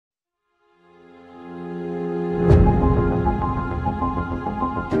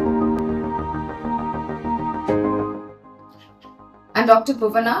I'm Dr.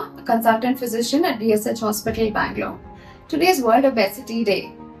 Bhuvana, a consultant physician at VSH Hospital, Bangalore. Today is World Obesity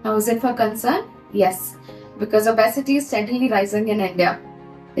Day. Now, is it for concern? Yes, because obesity is steadily rising in India.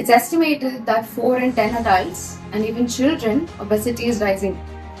 It's estimated that 4 in 10 adults and even children, obesity is rising.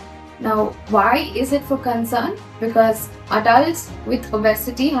 Now, why is it for concern? Because adults with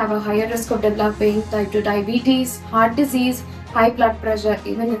obesity have a higher risk of developing type 2 diabetes, heart disease, high blood pressure,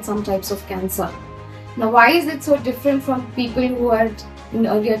 even in some types of cancer. Now, why is it so different from people who are in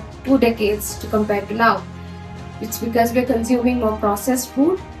earlier 2 decades to compare to now? It's because we're consuming more processed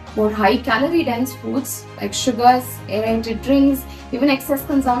food, more high calorie dense foods like sugars, aerated drinks, even excess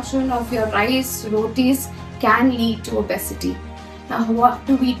consumption of your rice, rotis can lead to obesity. Now, what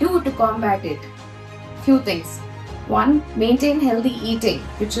do we do to combat it? Few things. One, maintain healthy eating,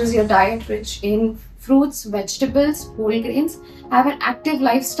 which is your diet rich in fruits, vegetables, whole grains. Have an active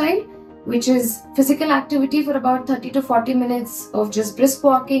lifestyle, which is physical activity for about 30 to 40 minutes of just brisk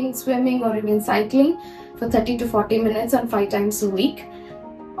walking, swimming, or even cycling for 30 to 40 minutes and 5 times a week.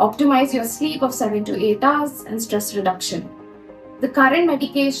 Optimize your sleep of 7 to 8 hours and stress reduction. The current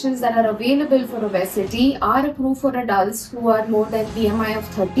medications that are available for obesity are approved for adults who are more than BMI of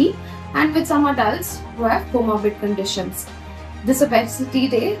 30 and with some adults who have comorbid conditions. This Obesity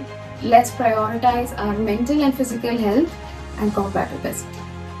Day, let's prioritize our mental and physical health and combat obesity.